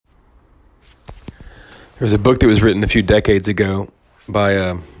There was a book that was written a few decades ago by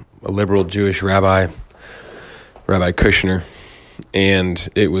a liberal Jewish rabbi, Rabbi Kushner, and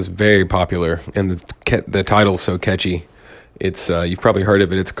it was very popular. And the title's so catchy. It's you've probably heard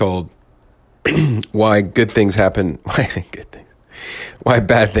of it. It's called "Why Good Things Happen." Why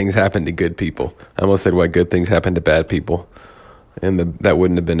bad things happen to good people. I almost said why good things happen to bad people, and that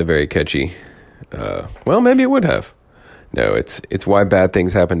wouldn't have been a very catchy. Well, maybe it would have. No, it's why bad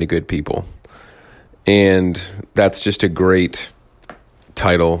things happen to good people. And that's just a great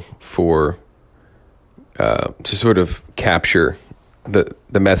title for to sort of capture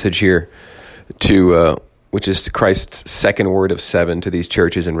the message here which is Christ's second word of 7 to these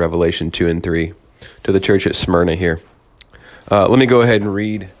churches in Revelation 2 and 3, to the church at Smyrna here. Let me go ahead and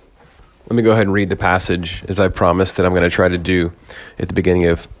read the passage, as I promised that I'm going to try to do at the beginning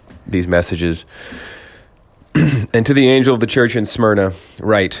of these messages. And to the angel of the church in Smyrna,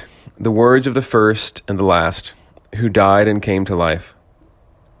 write the words of the first and the last, who died and came to life.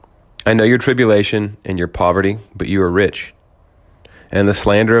 I know your tribulation and your poverty, but you are rich, and the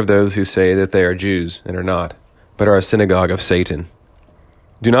slander of those who say that they are Jews and are not, but are a synagogue of Satan.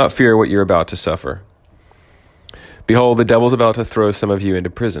 Do not fear what you're about to suffer. Behold, the devil's about to throw some of you into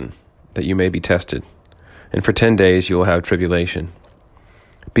prison, that you may be tested, and for 10 days you will have tribulation.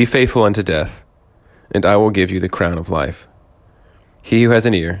 Be faithful unto death, and I will give you the crown of life. He who has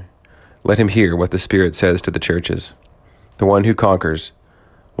an ear, let him hear what the Spirit says to the churches. The one who conquers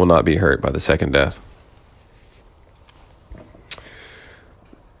will not be hurt by the second death.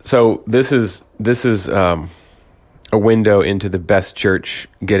 So this is a window into the best church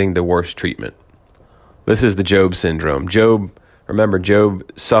getting the worst treatment. This is the Job syndrome. Job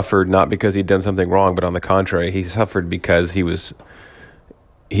suffered not because he'd done something wrong, but on the contrary, he suffered because he was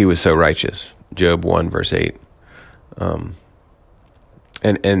so righteous. Job 1 verse 8.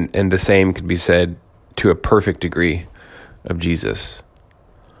 And the same could be said to a perfect degree of Jesus.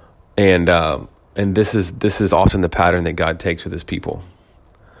 And this is often the pattern that God takes with his people.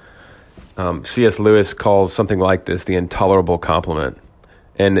 C.S. Lewis calls something like this the intolerable compliment.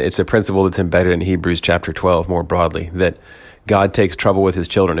 And it's a principle that's embedded in Hebrews chapter 12 more broadly, that God takes trouble with his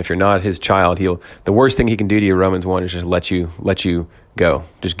children. If you're not his child, the worst thing he can do to you, Romans 1, is just let you go.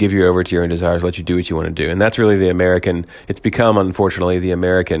 Just give you over to your own desires, let you do what you want to do. And that's really it's become, unfortunately, the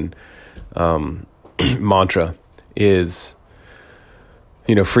American mantra is,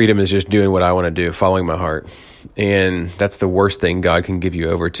 freedom is just doing what I want to do, following my heart. And that's the worst thing God can give you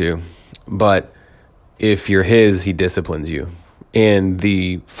over to. But if you're his, he disciplines you. And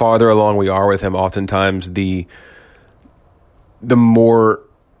the farther along we are with him, oftentimes the more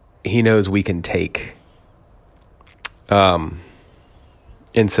he knows we can take. And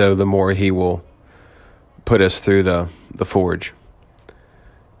so the more he will put us through the forge.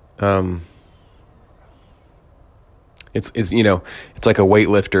 It's like a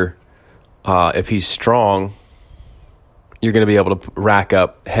weightlifter. If he's strong, you're going to be able to rack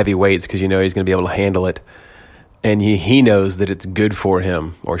up heavy weights because he's going to be able to handle it. And he knows that it's good for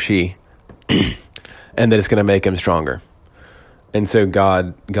him or she and that it's going to make him stronger. And so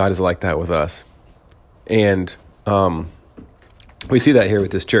God is like that with us. And we see that here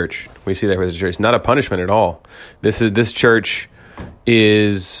with this church. It's not a punishment at all. This church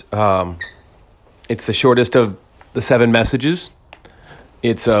is it's the shortest of the 7 messages.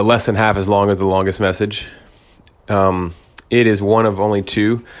 It's less than half as long as the longest message. It is one of only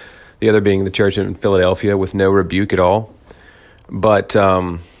 2, the other being the church in Philadelphia with no rebuke at all. But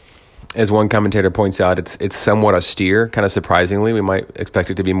as one commentator points out, it's somewhat austere, kind of surprisingly. We might expect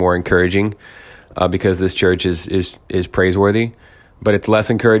it to be more encouraging because this church is praiseworthy, but it's less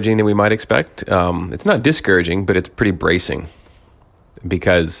encouraging than we might expect. It's not discouraging, but it's pretty bracing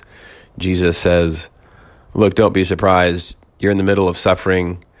because Jesus says, look, don't be surprised. You're in the middle of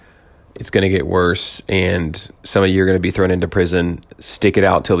suffering. It's going to get worse, and some of you are going to be thrown into prison. Stick it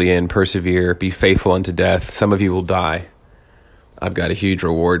out till the end. Persevere. Be faithful unto death. Some of you will die. I've got a huge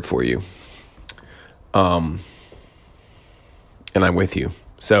reward for you. And I'm with you.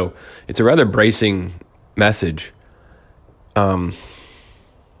 So it's a rather bracing message. Trying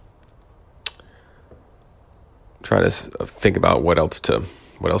to think about what else to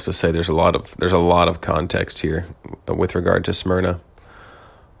say. There's a lot of context here with regard to Smyrna.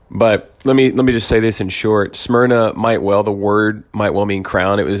 But let me just say this in short. Smyrna the word might well mean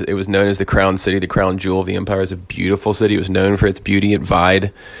crown. It was known as the crown city, the crown jewel of the empire. It's a beautiful city. It was known for its beauty. It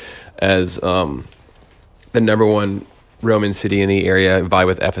vied as the number one Roman city in the area. It vied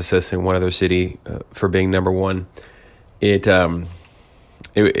with Ephesus and one other city for being number one. There's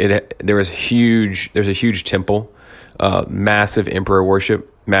a huge temple, massive emperor worship.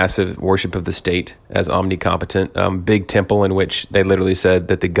 massive worship of the state as omnicompetent, big temple in which they literally said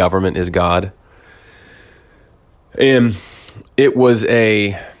that the government is God. And it was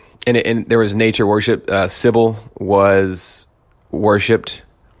and there was nature worship. Sybil was worshipped,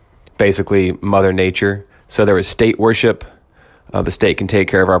 basically Mother Nature. So there was state worship. The state can take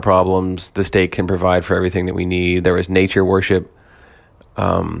care of our problems. The state can provide for everything that we need. There was nature worship.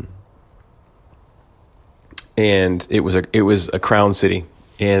 And it was a crown city.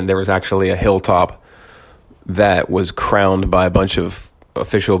 And there was actually a hilltop that was crowned by a bunch of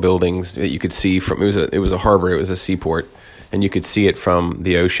official buildings that you could see from. It was a harbor. It was a seaport, and you could see it from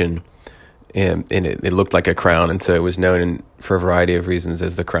the ocean, and it looked like a crown. And so it was known for a variety of reasons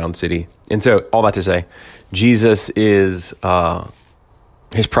as the crown city. And so all that to say, Jesus is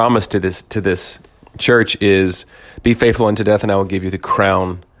his promise to this church is, be faithful unto death, and I will give you the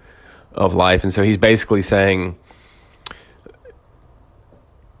crown of life. And so he's basically saying,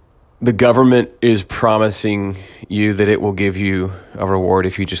 the government is promising you that it will give you a reward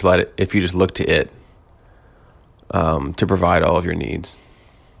if you just look to it to provide all of your needs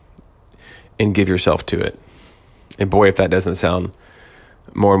and give yourself to it. And boy, if that doesn't sound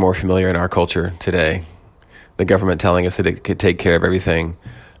more and more familiar in our culture today, the government telling us that it could take care of everything,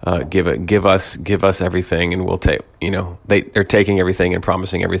 give us everything, and we'll take. They're taking everything and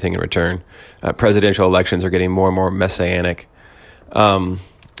promising everything in return. Presidential elections are getting more and more messianic.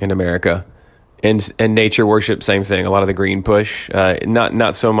 In America, and nature worship, same thing. A lot of the green push,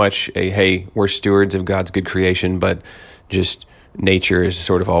 not so much hey, we're stewards of God's good creation, but just nature is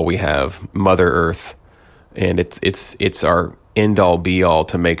sort of all we have, Mother Earth, and it's our end all be all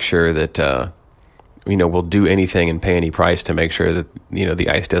to make sure that we'll do anything and pay any price to make sure that the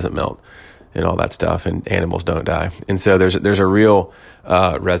ice doesn't melt and all that stuff, and animals don't die. And so there's a real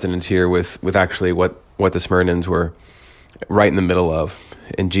resonance here with actually what the Smyrnans were right in the middle of.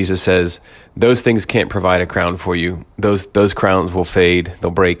 And Jesus says, those things can't provide a crown for you. Those crowns will fade. They'll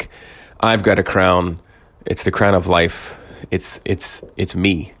break. I've got a crown. It's the crown of life. It's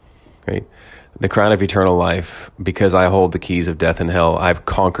me, right? The crown of eternal life, because I hold the keys of death and hell. I've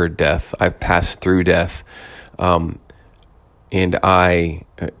conquered death. I've passed through death. And I,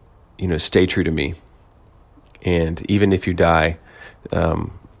 stay true to me. And even if you die,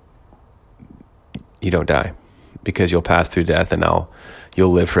 you don't die, because you'll pass through death, and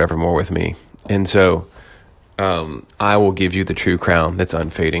you'll live forevermore with me. And so I will give you the true crown that's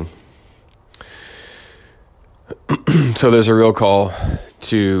unfading. So there's a real call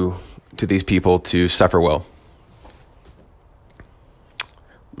to these people to suffer well.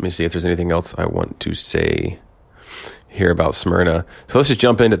 Let me see if there's anything else I want to say here about Smyrna. So let's just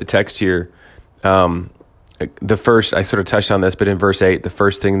jump into the text here. The first, I sort of touched on this, but in verse 8, the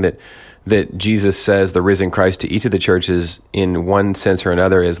first thing that Jesus says, the risen Christ, to each of the churches in one sense or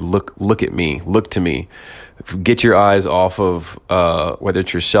another is, look at me, look to me. Get your eyes off of whether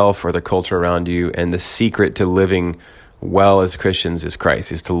it's yourself or the culture around you. And the secret to living well as Christians is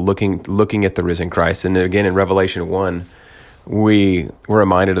Christ, is to looking at the risen Christ. And again, in Revelation 1, we're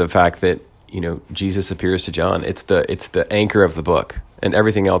reminded of the fact that, Jesus appears to John. It's the anchor of the book, and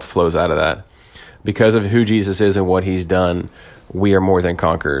everything else flows out of that. Because of who Jesus is and what he's done, we are more than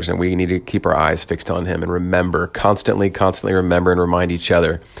conquerors, and we need to keep our eyes fixed on him and remember, constantly remember and remind each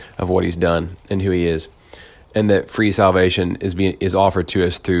other of what he's done and who he is, and that free salvation is offered to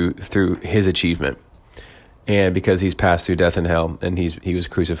us through his achievement, and because he's passed through death and hell, and he was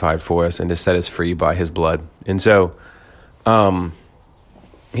crucified for us and to set us free by his blood. And so,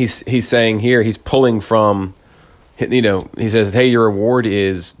 he's saying here, he's pulling from. He says, hey, your reward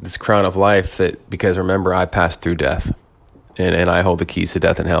is this crown of life, that because remember, I passed through death, and I hold the keys to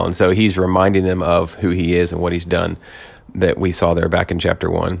death and hell. And so he's reminding them of who he is and what he's done, that we saw there back in chapter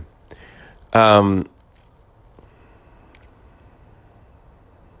 1.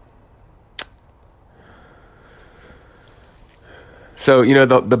 So,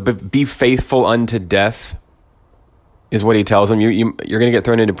 the be faithful unto death is what he tells them. You're going to get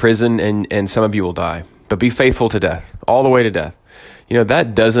thrown into prison, and some of you will die. But be faithful to death, all the way to death.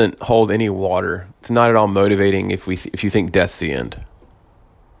 That doesn't hold any water. It's not at all motivating if you think death's the end.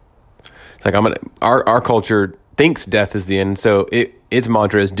 It's like our culture thinks death is the end, so its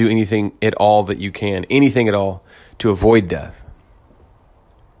mantra is do anything at all that you can, anything at all to avoid death.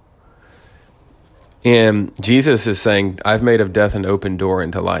 And Jesus is saying, I've made of death an open door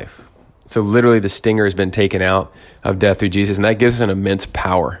into life. So literally the stinger has been taken out of death through Jesus, and that gives us an immense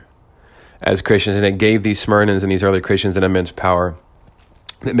power as Christians, and it gave these Smyrnans and these early Christians an immense power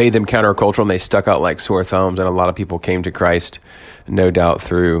that made them countercultural, and they stuck out like sore thumbs, and a lot of people came to Christ, no doubt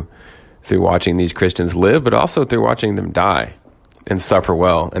through watching these Christians live, but also through watching them die. and suffer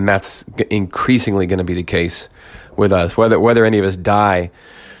well. And that's increasingly going to be the case with us. Whether any of us die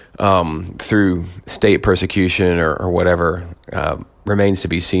through state persecution or whatever remains to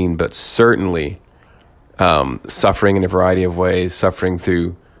be seen, but certainly suffering in a variety of ways, suffering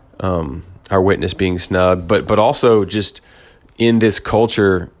through our witness being snubbed, but also just in this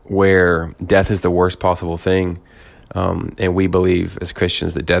culture where death is the worst possible thing, and we believe as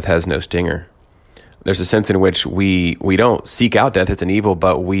Christians that death has no stinger. There's a sense in which we don't seek out death as an evil,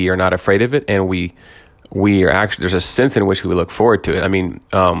 but we are not afraid of it, and we are actually, there's a sense in which we look forward to it. I mean,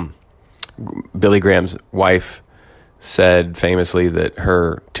 Billy Graham's wife said famously that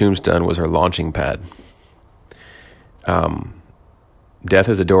her tombstone was her launching pad. Death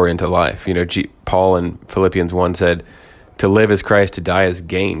is a door into life. Paul in Philippians 1 said, to live is Christ, to die is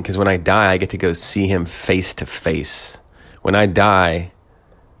gain. Because when I die, I get to go see him face to face. When I die,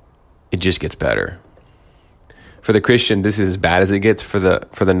 it just gets better. For the Christian, this is as bad as it gets. For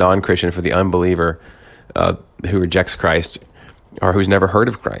the non-Christian, for the unbeliever who rejects Christ or who's never heard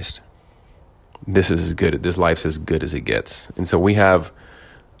of Christ, this life's as good as it gets. And so we have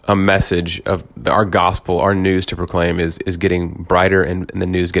a message of our gospel, our news to proclaim is getting brighter, and the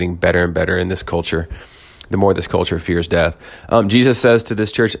news getting better and better in this culture. The more this culture fears death. Jesus says to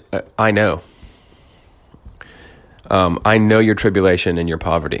this church, I know your tribulation and your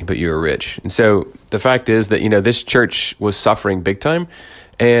poverty, but you are rich. And so the fact is that, this church was suffering big time,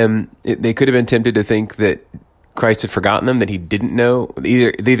 and they could have been tempted to think that Christ had forgotten them, that he didn't know.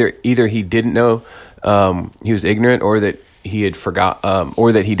 Either he didn't know, he was ignorant, or that he had forgot,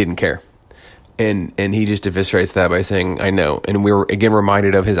 or that he didn't care. And he just eviscerates that by saying, I know. And we were again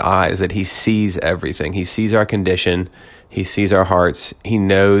reminded of his eyes, that he sees everything. He sees our condition. He sees our hearts. He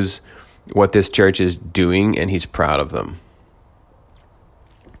knows what this church is doing, and he's proud of them.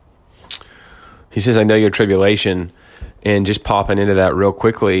 He says, I know your tribulation. And just popping into that real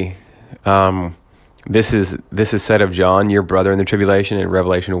quickly, this is said of John, your brother in the tribulation, in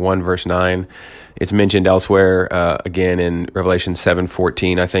Revelation 1, verse 9. It's mentioned elsewhere, again in Revelation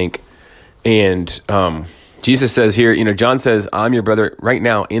 7:14, I think. And Jesus says here, John says, I'm your brother right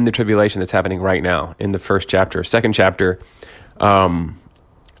now in the tribulation that's happening right now in the first chapter. Second chapter,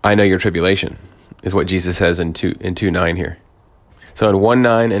 I know your tribulation is what Jesus says in 2:9 here. So in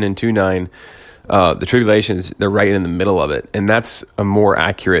 1:9 and in 2:9, the tribulations, they're right in the middle of it. And that's a more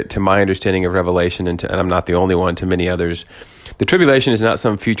accurate, to my understanding of Revelation, and I'm not the only one, to many others. The tribulation is not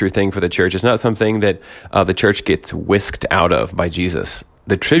some future thing for the church. It's not something that the church gets whisked out of by Jesus.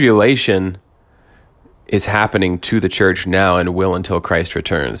 The tribulation is happening to the church now and will until Christ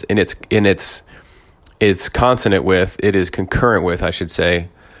returns. And it's consonant with, it is concurrent with, I should say,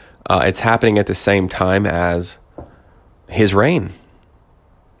 it's happening at the same time as his reign.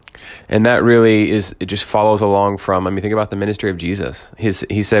 And that really it just follows along from, think about the ministry of Jesus.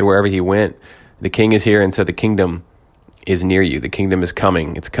 He said wherever he went, the king is here, and so the kingdom is near you. The kingdom is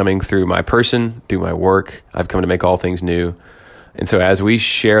coming. It's coming through my person, through my work. I've come to make all things new. And so as we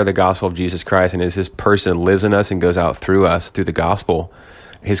share the gospel of Jesus Christ, and as his person lives in us and goes out through us, through the gospel,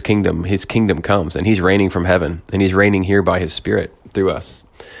 his kingdom comes, and he's reigning from heaven, and he's reigning here by his Spirit through us.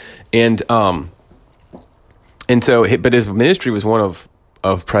 And so, but his ministry was one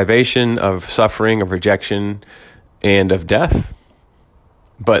of privation, of suffering, of rejection, and of death.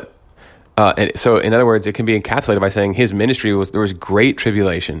 But and so, in other words, it can be encapsulated by saying his ministry there was great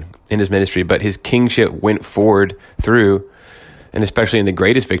tribulation in his ministry, but his kingship went forward through, and especially in the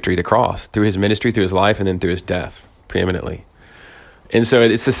greatest victory, the cross, through his ministry, through his life, and then through his death, preeminently. And so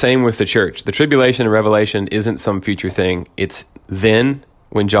it's the same with the church. The tribulation in Revelation isn't some future thing. It's then,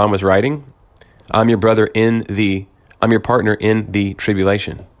 when John was writing, I'm your partner in the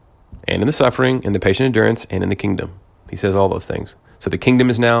tribulation, and in the suffering, in the patient endurance, and in the kingdom. He says all those things. So the kingdom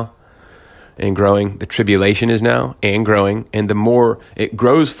is now and growing. The tribulation is now and growing. And the more it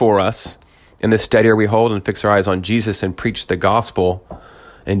grows for us, and the steadier we hold and fix our eyes on Jesus and preach the gospel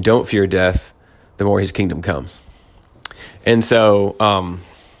and don't fear death, the more his kingdom comes. And so,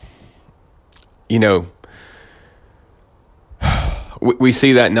 we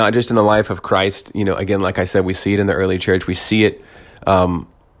see that not just in the life of Christ. Again, like I said, we see it in the early church. We see it,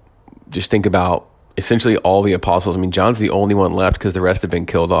 just think about essentially all the apostles. John's the only one left because the rest have been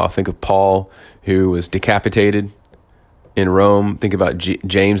killed off. Think of Paul, who was decapitated in Rome. Think about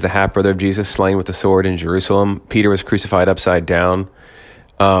James, the half-brother of Jesus, slain with the sword in Jerusalem. Peter was crucified upside down.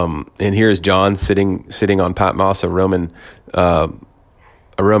 And here's John sitting on Patmos, a Roman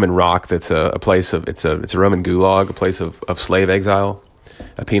rock that's a place of, it's a Roman gulag, a place of slave exile,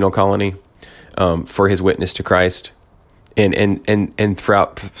 a penal colony, for his witness to Christ. And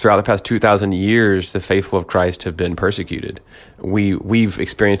throughout the past 2,000 years, the faithful of Christ have been persecuted. We've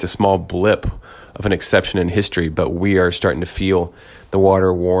experienced a small blip of an exception in history, but we are starting to feel the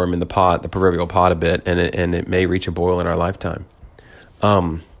water warm in the proverbial pot a bit, and it may reach a boil in our lifetime.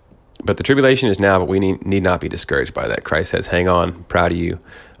 But the tribulation is now, but we need not be discouraged by that. Christ says, hang on, proud of you.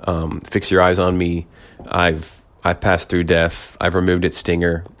 Fix your eyes on me. I've passed through death. I've removed its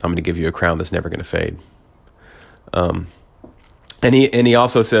stinger. I'm going to give you a crown that's never going to fade. And he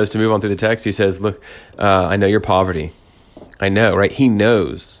also says, to move on through the text, he says, look, I know your poverty. I know, right? He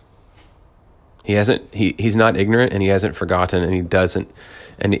knows. He's not ignorant, and he hasn't forgotten, and he doesn't,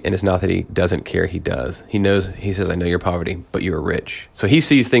 and it's not that he doesn't care, he does. He knows, he says, I know your poverty, but you are rich. So he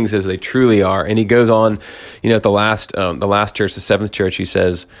sees things as they truly are. And he goes on, at the last church, the seventh church, he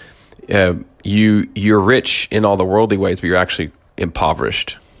says, you're rich in all the worldly ways, but you're actually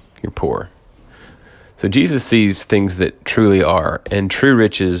impoverished. You're poor. So Jesus sees things that truly are, and true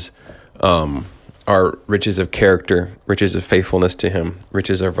riches are riches of character, riches of faithfulness to him,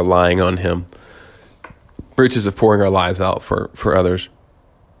 riches of relying on him, riches of pouring our lives out for others.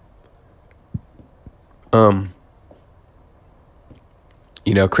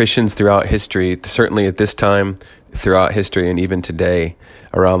 Christians throughout history, certainly at this time, throughout history, and even today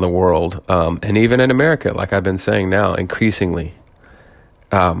around the world, and even in America, like I've been saying now, increasingly,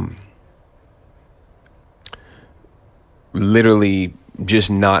 literally just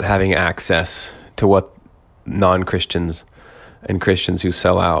not having access to what non-Christians and Christians who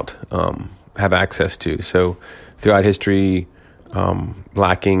sell out have access to. So throughout history,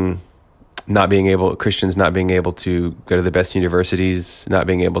 Christians not being able to go to the best universities, not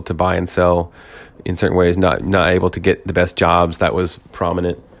being able to buy and sell in certain ways, not able to get the best jobs. That was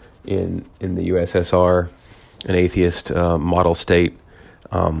prominent in the USSR, an atheist model state.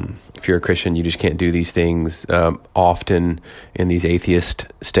 If you're a Christian, you just can't do these things. Often in these atheist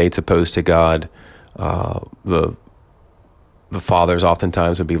states opposed to God, the fathers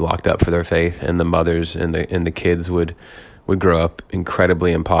oftentimes would be locked up for their faith, and the mothers and the kids would grow up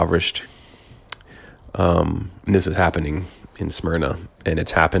incredibly impoverished. And this was happening in Smyrna, and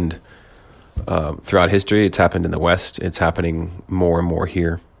it's happened throughout history. It's happened in the West. It's happening more and more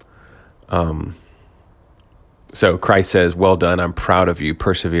here. So Christ says, well done, I'm proud of you,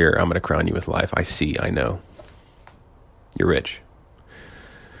 persevere, I'm going to crown you with life. I know. You're rich.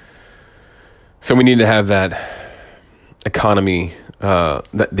 So we need to have that economy,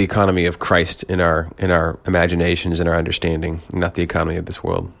 the economy of Christ in our imaginations and our understanding, not the economy of this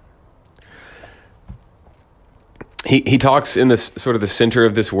world. He talks in this sort of the center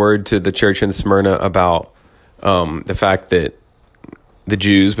of this word to the church in Smyrna about the fact that the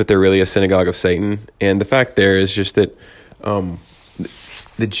Jews, but they're really a synagogue of Satan, and the fact there is just that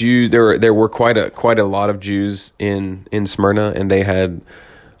the Jews, there were quite a lot of Jews in Smyrna, and they had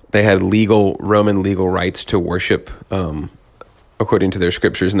Roman legal rights to worship according to their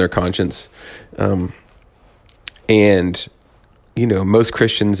scriptures and their conscience, and most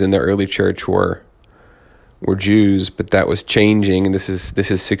Christians in the early church were Jews, but that was changing, and this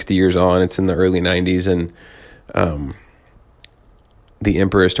is 60 years on. It's in the early 90s, and the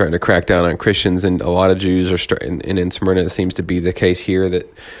emperor is starting to crack down on Christians, and a lot of Jews are starting. And in Smyrna, it seems to be the case here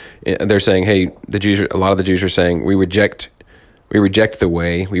that they're saying, "Hey, a lot of the Jews are saying we reject the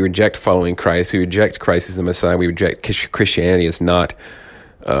way, we reject following Christ, we reject Christ as the Messiah, we reject Christianity. It's not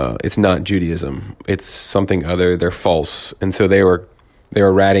Judaism. It's something other. They're false." And so they were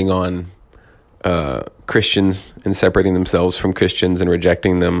ratting on Christians and separating themselves from Christians and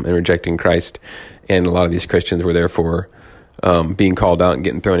rejecting them and rejecting Christ. And a lot of these Christians were therefore being called out and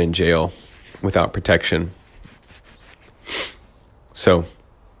getting thrown in jail without protection. So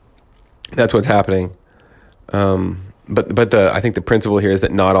that's what's happening. But I think the principle here is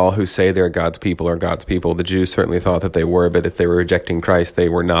that not all who say they're God's people are God's people. The Jews certainly thought that they were, but if they were rejecting Christ, they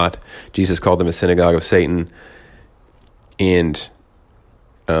were not. Jesus called them a synagogue of Satan. And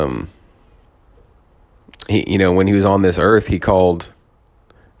when he was on this earth, he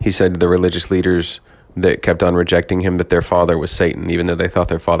said to the religious leaders that kept on rejecting him that their father was Satan, even though they thought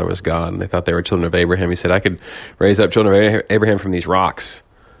their father was God, and they thought they were children of Abraham. He said, I could raise up children of Abraham from these rocks.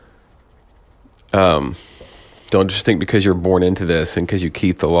 Don't just think because you're born into this and because you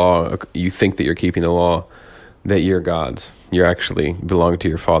keep the law, you think that you're keeping the law, that you're God's. You actually belong to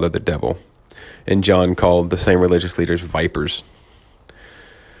your father, the devil. And John called the same religious leaders vipers.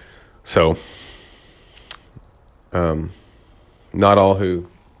 So, not all who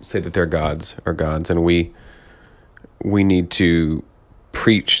say that they're gods are gods, and we need to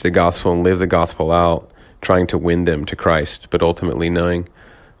preach the gospel and live the gospel out, trying to win them to Christ, but ultimately knowing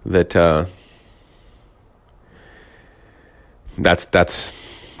that that's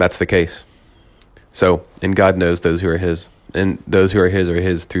the case. So, and God knows those who are his, and those who are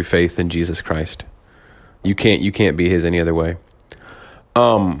his through faith in Jesus Christ. You can't be his any other way.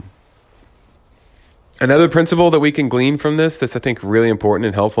 Another principle that we can glean from this that's, I think, really important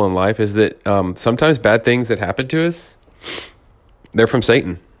and helpful in life is that sometimes bad things that happen to us, they're from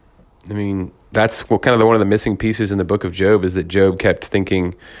Satan. I mean, that's one of the missing pieces in the book of Job, is that Job kept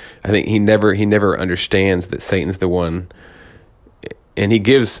thinking, I think he never understands that Satan's the one, and he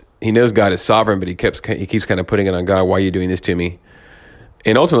knows God is sovereign, but he keeps kind of putting it on God. Why are you doing this to me?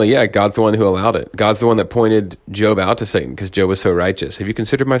 And ultimately, yeah, God's the one who allowed it. God's the one that pointed Job out to Satan because Job was so righteous. Have you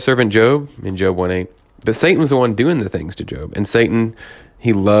considered my servant Job? In Job 1:8. But Satan was the one doing the things to Job. And Satan,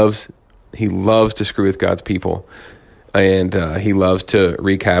 he loves to screw with God's people. And he loves to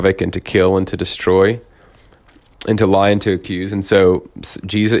wreak havoc and to kill and to destroy and to lie and to accuse. And so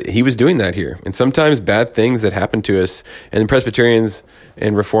Jesus, he was doing that here. And sometimes bad things that happen to us, and Presbyterians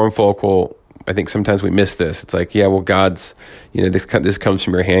and Reformed folk will, I think sometimes we miss this. It's like, yeah, well, God's, this comes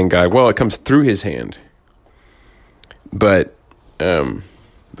from your hand, God. Well, it comes through his hand. But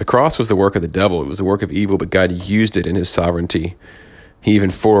the cross was the work of the devil. It was the work of evil, but God used it in his sovereignty. He even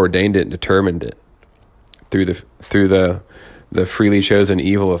foreordained it and determined it through the freely chosen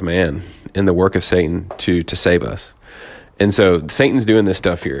evil of man in the work of Satan to save us. And so Satan's doing this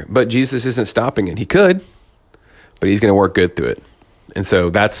stuff here, but Jesus isn't stopping it. He could, but he's going to work good through it. And so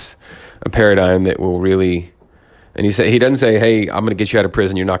that's a paradigm that will really, and he doesn't say, hey, I'm going to get you out of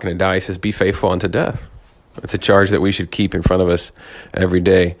prison, you're not going to die. He says, be faithful unto death. It's a charge that we should keep in front of us every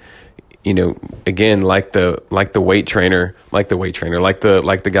day. Again, like the weight trainer, like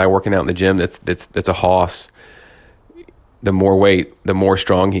the guy working out in the gym that's a hoss. The more weight, the more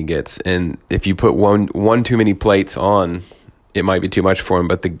strong he gets. And if you put one too many plates on, it might be too much for him.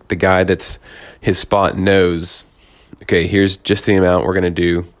 But the guy that's his spot knows, okay, here's just the amount we're going to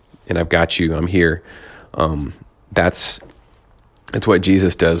do, and I've got you, I'm here. That's what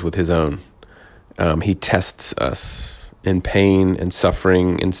Jesus does with his own. He tests us in pain and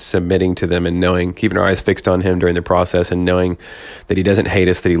suffering and submitting to them and knowing, keeping our eyes fixed on him during the process and knowing that he doesn't hate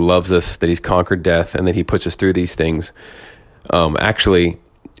us, that he loves us, that he's conquered death, and that he puts us through these things, actually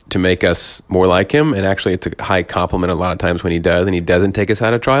to make us more like him. And actually it's a high compliment a lot of times when he does, and he doesn't take us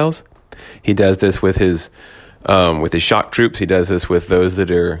out of trials. He does this with his shock troops. He does this with those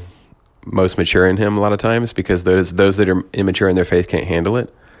that are most mature in him a lot of times, because those that are immature in their faith can't handle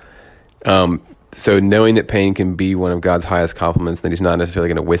it. So knowing that pain can be one of God's highest compliments, that he's not necessarily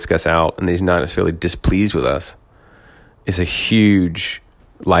going to whisk us out and that he's not necessarily displeased with us, is a huge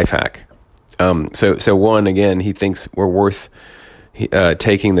life hack. So one, again, he thinks we're worth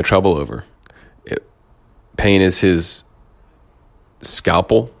taking the trouble over. Pain is his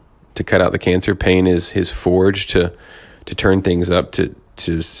scalpel to cut out the cancer. Pain is his forge to turn things up, to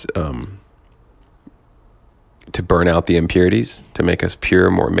burn out the impurities, to make us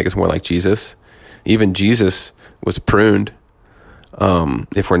pure, make us more like Jesus. Even Jesus was pruned.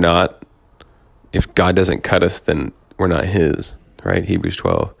 If God doesn't cut us, then we're not his, right? Hebrews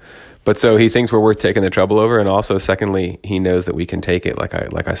 12. But so he thinks we're worth taking the trouble over. And also, secondly, he knows that we can take it. Like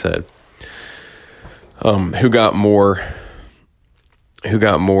I said, who got more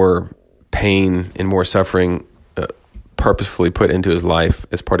pain and more suffering purposefully put into his life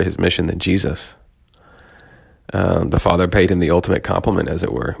as part of his mission than Jesus? The Father paid him the ultimate compliment, as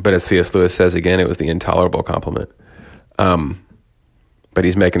it were. But as C.S. Lewis says again, it was the intolerable compliment. But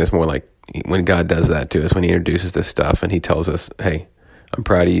he's making us more like, when God does that to us, when he introduces this stuff and he tells us, hey, I'm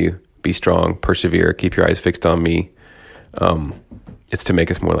proud of you, be strong, persevere, keep your eyes fixed on me. It's to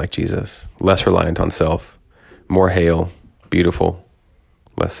make us more like Jesus, less reliant on self, more hale, beautiful,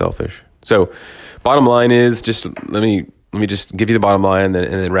 less selfish. So bottom line is, let me just give you the bottom line and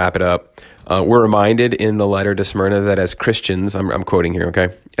then wrap it up. We're reminded in the letter to Smyrna that as Christians, I'm quoting here,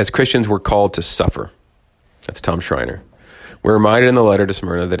 okay? As Christians, we're called to suffer. That's Tom Schreiner. We're reminded in the letter to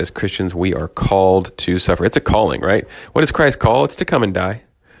Smyrna that as Christians, we are called to suffer. It's a calling, right? What does Christ call? It's to come and die.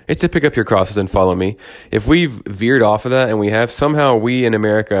 It's to pick up your crosses and follow me. If we've veered off of that, and we in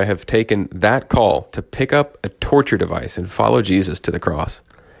America have taken that call to pick up a torture device and follow Jesus to the cross.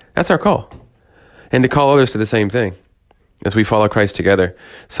 That's our call. And to call others to the same thing as we follow Christ together.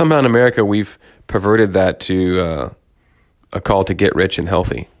 Somehow in America, we've perverted that to a call to get rich and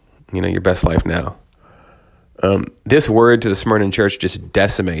healthy. Your best life now. This word to the Smyrna church just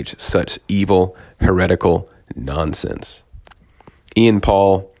decimates such evil, heretical nonsense. Ian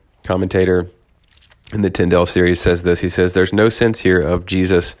Paul, commentator in the Tyndale series, says this. He says, there's no sense here of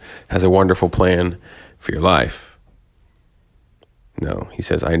Jesus has a wonderful plan for your life. No, he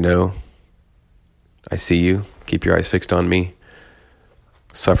says, I know, I see you, keep your eyes fixed on me.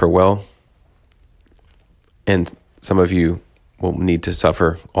 suffer well, and some of you will need to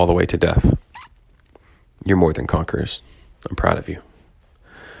suffer all the way to death. You're more than conquerors. I'm proud of you.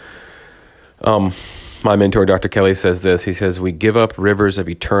 My mentor, Dr. Kelly, says this. He says, we give up rivers of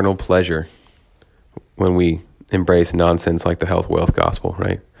eternal pleasure when we embrace nonsense like the health wealth gospel,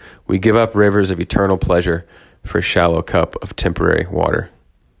 right? We give up rivers of eternal pleasure for a shallow cup of temporary water.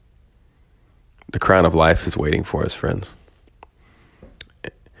 The crown of life is waiting for us, friends.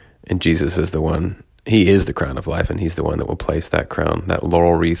 And Jesus is the one. He is the crown of life, and he's the one that will place that crown, that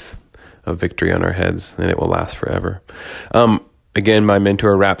laurel wreath of victory on our heads, and it will last forever. Again, my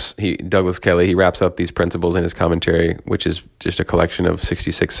mentor Douglas Kelly, he wraps up these principles in his commentary, which is just a collection of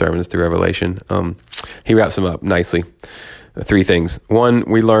 66 sermons through Revelation. He wraps them up nicely. 3 things. 1,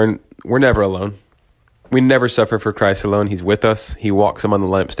 we learn we're never alone. We never suffer for Christ alone. He's with us. He walks among the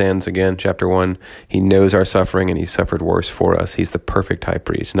lampstands again, chapter 1. He knows our suffering, and he suffered worse for us. He's the perfect high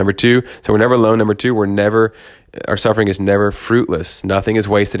priest. Number 2, so we're never alone. Number 2, our suffering is never fruitless. Nothing is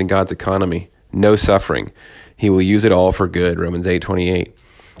wasted in God's economy. No suffering. He will use it all for good, Romans 8:28.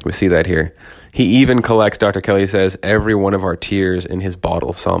 We see that here. He even collects, Dr. Kelly says, every one of our tears in his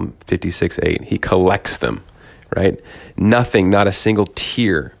bottle, Psalm 56:8. He collects them, right? Nothing, not a single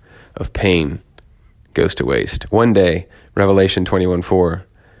tear of pain goes to waste. One day, Revelation 21:4,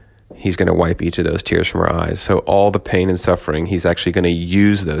 he's going to wipe each of those tears from our eyes. So all the pain and suffering, he's actually going to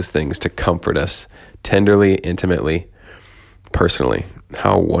use those things to comfort us tenderly, intimately, personally.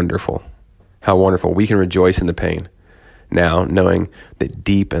 How wonderful. How wonderful. We can rejoice in the pain now, knowing that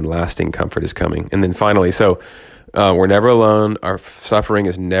deep and lasting comfort is coming. And then finally, we're never alone. Our suffering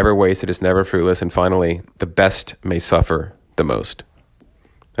is never wasted. It's never fruitless. And finally, the best may suffer the most,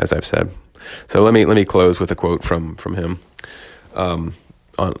 as I've said. So let me close with a quote from him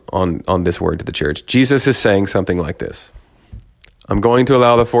on this word to the church. Jesus is saying something like this. I'm going to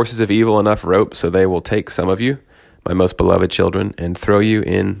allow the forces of evil enough rope so they will take some of you, my most beloved children, and throw you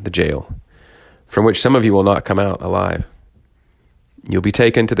in the jail, from which some of you will not come out alive. You'll be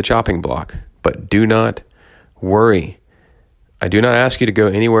taken to the chopping block, but do not worry. I do not ask you to go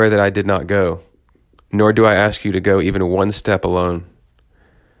anywhere that I did not go, nor do I ask you to go even one step alone.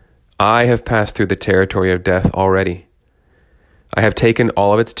 I have passed through the territory of death already. I have taken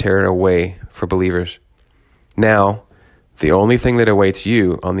all of its terror away for believers. Now, the only thing that awaits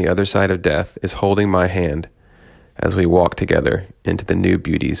you on the other side of death is holding my hand as we walk together into the new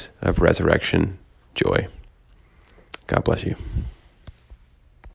beauties of resurrection joy. God bless you.